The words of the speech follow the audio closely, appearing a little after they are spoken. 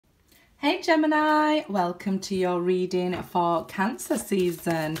Hey Gemini, welcome to your reading for Cancer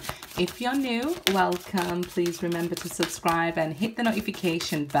season. If you're new, welcome. Please remember to subscribe and hit the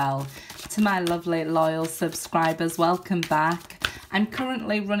notification bell. To my lovely loyal subscribers, welcome back. I'm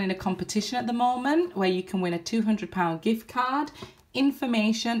currently running a competition at the moment where you can win a £200 gift card.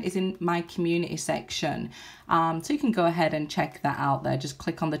 Information is in my community section, so you can go ahead and check that out there. Just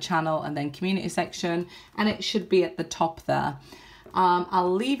click on the channel and then community section and it should be at the top there.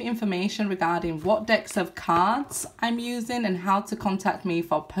 I'll leave information regarding what decks of cards I'm using and how to contact me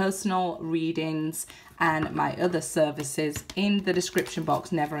for personal readings and my other services in the description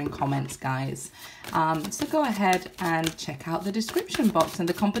box, never in comments, guys. So go ahead and check out the description box and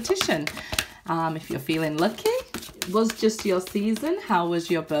the competition. If you're feeling lucky, it was just your season. How was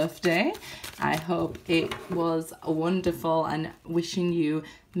your birthday? I hope it was wonderful and wishing you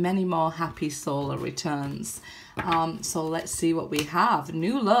many more happy solar returns. So let's see what we have.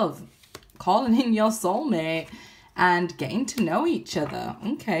 New love, calling in your soulmate and getting to know each other.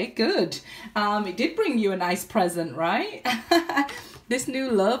 Okay, good. It did bring you a nice present, right? This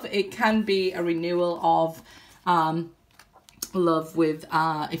new love, it can be a renewal of love with,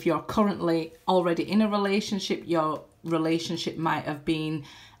 if you're currently already in a relationship, your relationship might have been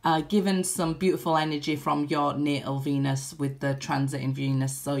given some beautiful energy from your natal Venus with the transit in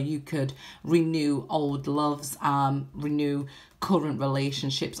Venus, so you could renew old loves, renew current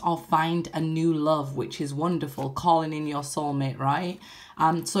relationships, or find a new love, which is wonderful, calling in your soulmate, right?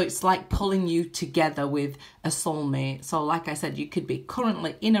 So it's like pulling you together with a soulmate. So like I said, you could be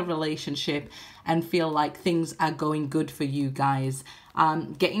currently in a relationship and feel like things are going good for you guys.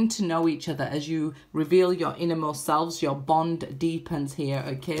 Getting to know each other as you reveal your innermost selves, your bond deepens here,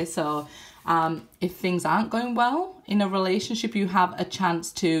 okay? So if things aren't going well in a relationship, you have a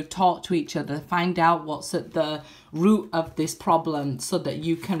chance to talk to each other, find out what's at the root of this problem so that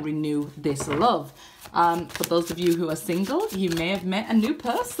you can renew this love. For those of you who are single, you may have met a new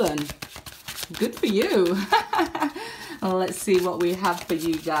person. Good for you. Well, let's see what we have for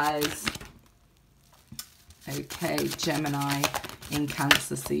you guys. Okay, Gemini in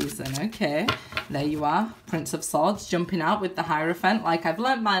Cancer season. Okay, there you are. Prince of Swords jumping out with the Hierophant. Like, I've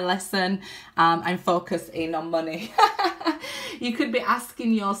learned my lesson. I'm focusing on money. You could be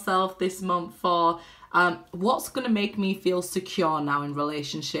asking yourself this month for what's going to make me feel secure now in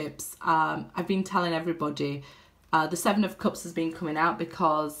relationships. I've been telling everybody the Seven of Cups has been coming out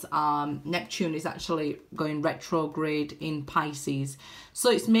because Neptune is actually going retrograde in Pisces. So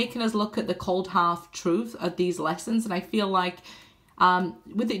it's making us look at the cold half truth of these lessons. And I feel like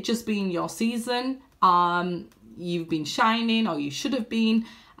with it just being your season, you've been shining, or you should have been,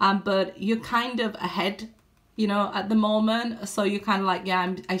 but you're kind of ahead, you know, at the moment. So you're kind of like,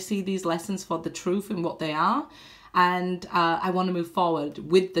 yeah, I see these lessons for the truth and what they are. And I want to move forward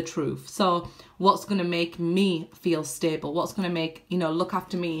with the truth. So what's going to make me feel stable? What's going to make, you know, look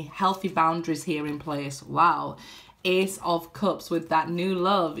after me? Healthy boundaries here in place. Wow. Ace of Cups with that new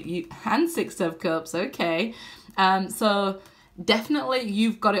love. And Six of Cups. Okay. So definitely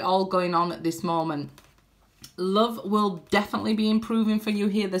you've got it all going on at this moment. Love will definitely be improving for you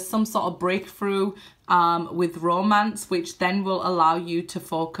here. There's some sort of breakthrough with romance, which then will allow you to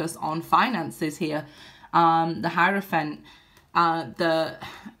focus on finances here. The Hierophant,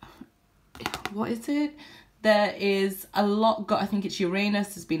 what is it? There is a lot, I think it's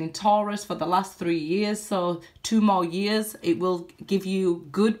Uranus has been in Taurus for the last 3 years. So 2 more years, it will give you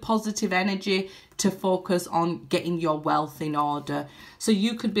good positive energy to focus on getting your wealth in order. So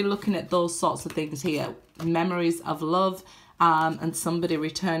you could be looking at those sorts of things here. Memories of love and somebody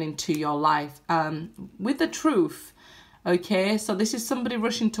returning to your life with the truth. Okay, so this is somebody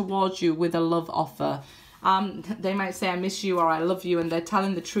rushing towards you with a love offer. They might say, I miss you, or I love you, and they're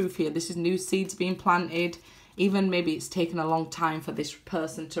telling the truth here. This is new seeds being planted. Even maybe it's taken a long time for this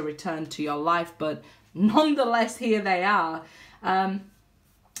person to return to your life, but nonetheless, here they are.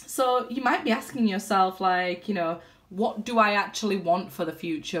 So you might be asking yourself, like, you know, what do I actually want for the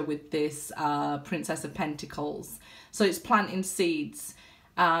future with this Princess of Pentacles? So it's planting seeds.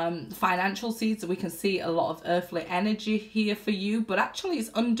 Financial seeds. We can see a lot of earthly energy here for you, but actually it's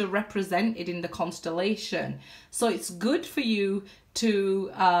underrepresented in the constellation. So it's good for you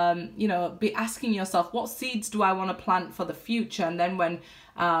to you know, be asking yourself, what seeds do I want to plant for the future? And then when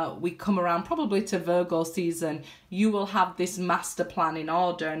we come around probably to Virgo season, you will have this master plan in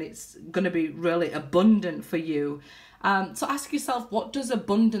order, and it's going to be really abundant for you. So ask yourself, what does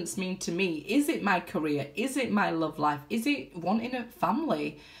abundance mean to me? Is it my career? Is it my love life? Is it wanting a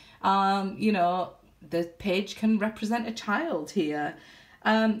family? You know, the page can represent a child here.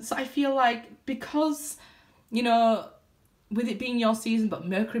 So I feel like because, you know, with it being your season, but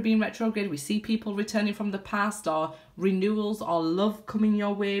Mercury being retrograde, we see people returning from the past, or renewals, or love coming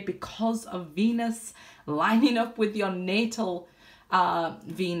your way because of Venus lining up with your natal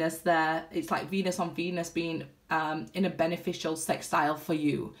Venus there. It's like Venus on Venus being in a beneficial sextile for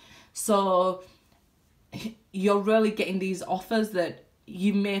you. So you're really getting these offers that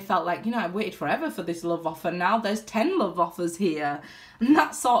you may have felt like, you know, I waited forever for this love offer. Now there's 10 love offers here. And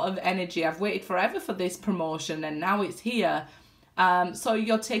that sort of energy. I've waited forever for this promotion and now it's here. So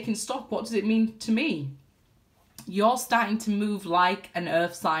you're taking stock. What does it mean to me? You're starting to move like an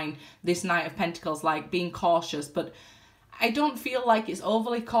earth sign, this Knight of Pentacles, like being cautious. But I don't feel like it's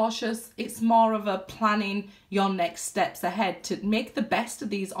overly cautious. It's more of a planning your next steps ahead to make the best of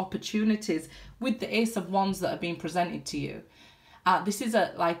these opportunities with the Ace of Wands that are being presented to you. This is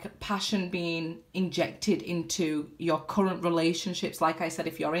a like passion being injected into your current relationships, like I said,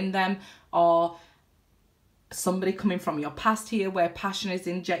 if you're in them, or somebody coming from your past here where passion is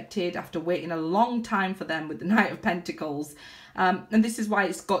injected after waiting a long time for them with the Knight of Pentacles. And this is why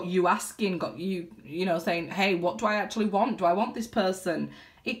it's got you asking, got you, you know, saying, hey, what do I actually want? Do I want this person?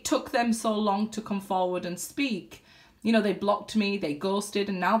 It took them so long to come forward and speak. You know, they blocked me, they ghosted,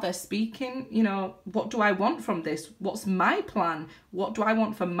 and now they're speaking. You know, what do I want from this? What's my plan? What do I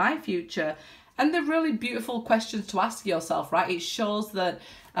want for my future? And they're really beautiful questions to ask yourself, right? It shows that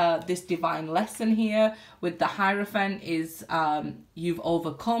this divine lesson here with the Hierophant is you've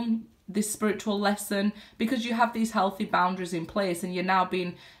overcome this spiritual lesson because you have these healthy boundaries in place, and you're now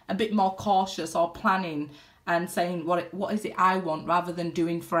being a bit more cautious or planning and saying what is it I want rather than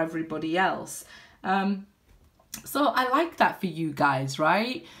doing for everybody else. So I like that for you guys,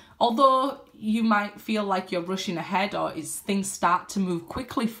 right? Although you might feel like you're rushing ahead, or things start to move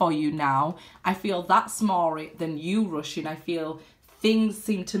quickly for you now, I feel that's more than you rushing. I feel things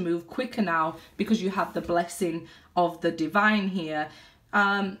seem to move quicker now because you have the blessing of the divine here.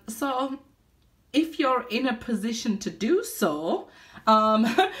 So if you're in a position to do so,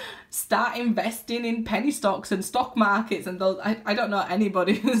 start investing in penny stocks and stock markets and those. I don't know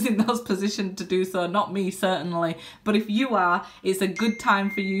anybody who's in those positions to do so, not me certainly, but if you are, it's a good time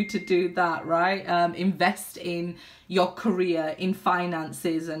for you to do that, right? Invest in your career, in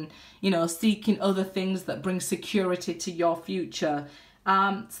finances, and, you know, seeking other things that bring security to your future.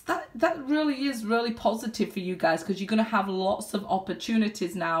 So that really is really positive for you guys, because you're going to have lots of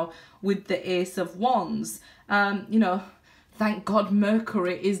opportunities now with the Ace of Wands. You know, thank God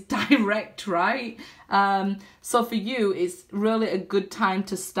Mercury is direct, right? So for you, it's really a good time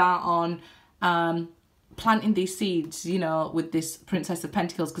to start on planting these seeds, you know, with this Princess of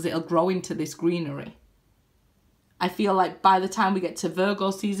Pentacles, because it'll grow into this greenery. I feel like by the time we get to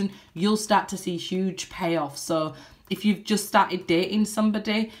Virgo season, you'll start to see huge payoffs. So if you've just started dating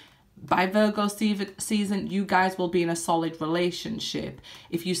somebody, by Virgo season, you guys will be in a solid relationship.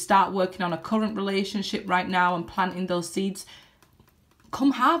 If you start working on a current relationship right now and planting those seeds,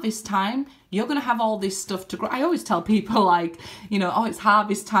 come harvest time, you're going to have all this stuff to grow. I always tell people, like, you know, oh, it's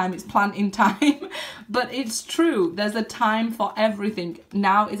harvest time, it's planting time. But it's true. There's a time for everything.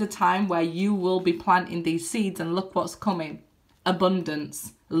 Now is a time where you will be planting these seeds, and look what's coming.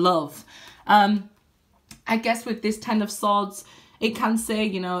 Abundance, love. I guess with this Ten of Swords, it can say,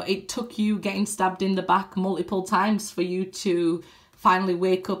 you know, it took you getting stabbed in the back multiple times for you to finally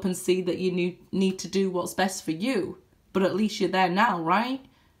wake up and see that you need to do what's best for you. But at least you're there now, right?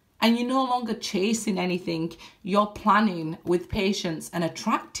 And you're no longer chasing anything. You're planning with patience and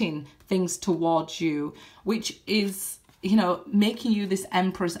attracting things towards you, which is, you know, making you this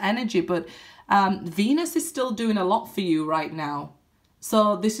Empress energy. But Venus is still doing a lot for you right now.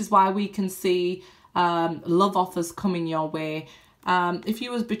 So this is why we can see love offers coming your way. If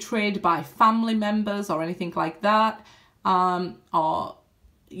you was betrayed by family members or anything like that, or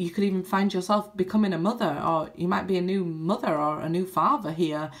you could even find yourself becoming a mother, or you might be a new mother or a new father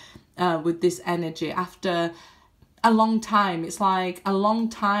here with this energy after a long time. It's like a long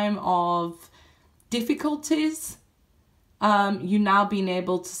time of difficulties, you now being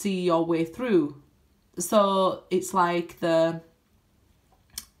able to see your way through. So it's like the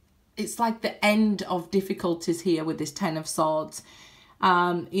end of difficulties here with this Ten of Swords.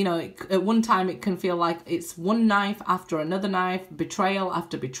 You know, at one time it can feel like it's one knife after another knife, betrayal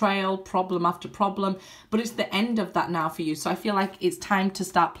after betrayal, problem after problem, but it's the end of that now for you. So I feel like it's time to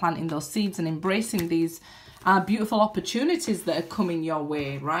start planting those seeds and embracing these beautiful opportunities that are coming your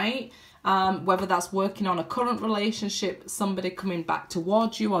way, right? Whether that's working on a current relationship, somebody coming back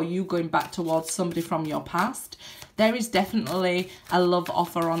towards you, or you going back towards somebody from your past. There is definitely a love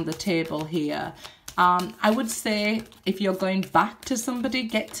offer on the table here. I would say if you're going back to somebody,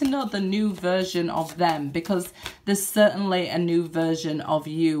 get to know the new version of them, because there's certainly a new version of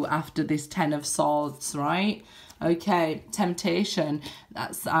you after this Ten of Swords, right? Okay, temptation.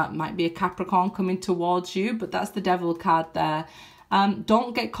 That's might be a Capricorn coming towards you, but that's the Devil card there.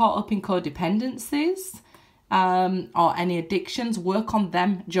 Don't get caught up in codependencies or any addictions. Work on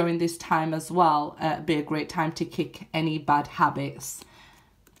them during this time as well. It'd be a great time to kick any bad habits.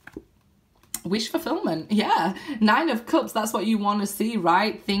 Wish fulfillment, yeah. Nine of Cups, that's what you want to see,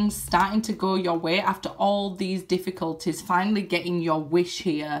 right? Things starting to go your way after all these difficulties, finally getting your wish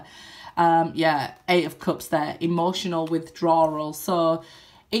here. Yeah, Eight of Cups there, emotional withdrawal. So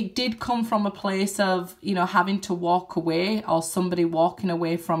it did come from a place of, you know, having to walk away or somebody walking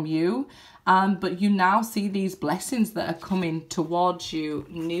away from you. But you now see these blessings that are coming towards you,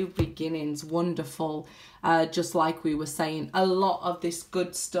 new beginnings, wonderful. Just like we were saying, a lot of this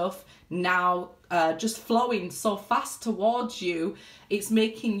good stuff now just flowing so fast towards you. It's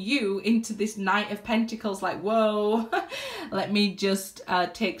making you into this Knight of Pentacles, like, whoa, let me just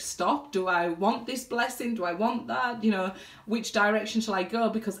take stock. Do I want this blessing? Do I want that? You know, which direction shall I go?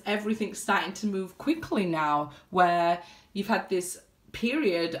 Because everything's starting to move quickly now, where you've had this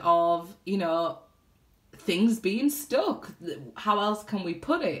period of, you know, things being stuck. How else can we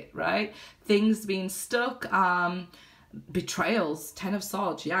put it, right? Things being stuck, betrayals, Ten of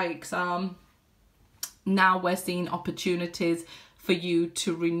Swords, yikes. Now we're seeing opportunities for you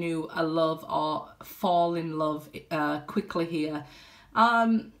to renew a love or fall in love quickly here.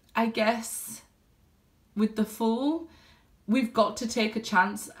 I guess with the Fool, we've got to take a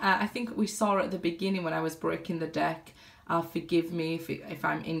chance. I think we saw at the beginning when I was breaking the deck. Forgive me if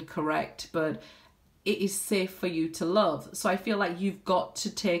I'm incorrect, but it is safe for you to love. So I feel like you've got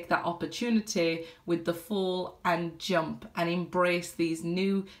to take that opportunity with the Fool and jump and embrace these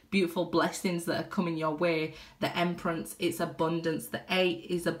new beautiful blessings that are coming your way. The Empress, it's abundance. The Eight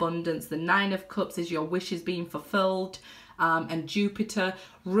is abundance. The Nine of Cups is your wishes being fulfilled. And Jupiter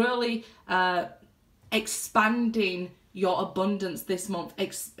really expanding your abundance this month.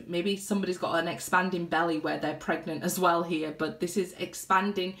 Maybe somebody's got an expanding belly where they're pregnant as well here, but this is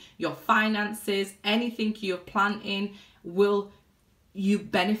expanding your finances. Anything you're planting will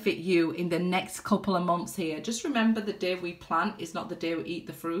benefit you in the next couple of months here. Just remember, the day we plant is not the day we eat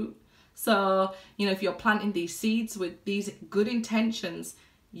the fruit. So, you know, if you're planting these seeds with these good intentions,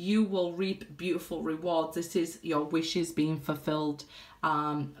 you will reap beautiful rewards. This is your wishes being fulfilled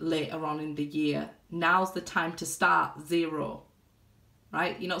later on in the year. Now's the time to start zero,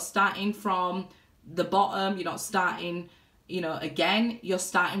 right? You're not starting from the bottom. You're not starting, you know, again. You're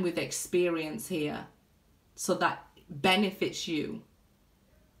starting with experience here, so that benefits you.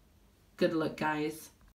 Good luck, guys.